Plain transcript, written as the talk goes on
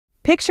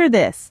Picture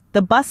this,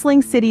 the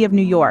bustling city of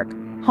New York,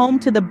 home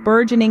to the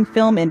burgeoning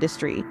film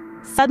industry,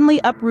 suddenly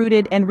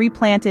uprooted and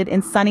replanted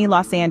in sunny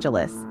Los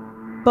Angeles.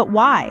 But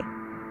why?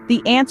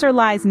 The answer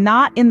lies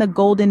not in the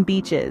golden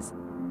beaches,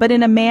 but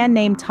in a man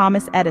named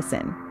Thomas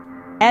Edison.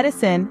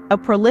 Edison, a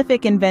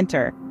prolific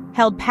inventor,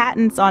 held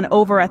patents on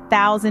over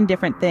 1,000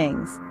 different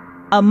things.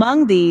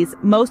 Among these,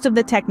 most of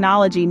the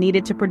technology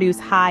needed to produce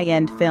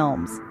high-end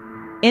films.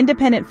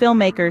 Independent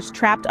filmmakers,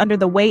 trapped under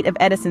the weight of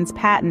Edison's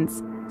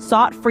patents,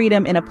 sought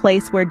freedom in a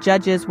place where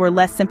judges were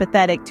less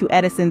sympathetic to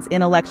Edison's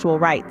intellectual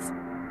rights.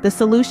 The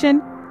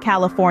solution?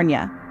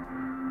 California.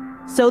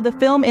 So the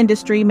film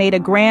industry made a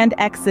grand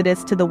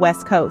exodus to the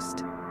West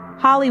Coast.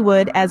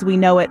 Hollywood, as we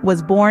know it,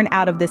 was born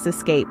out of this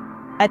escape,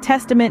 a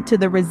testament to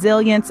the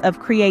resilience of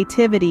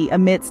creativity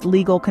amidst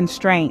legal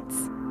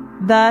constraints.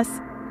 Thus,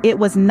 it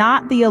was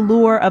not the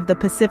allure of the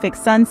Pacific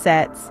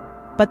sunsets,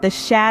 but the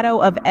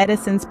shadow of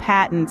Edison's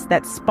patents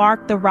that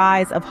sparked the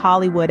rise of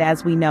Hollywood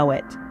as we know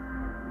it.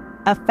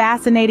 A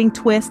fascinating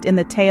twist in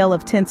the tale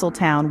of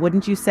Tinseltown,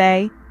 wouldn't you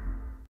say?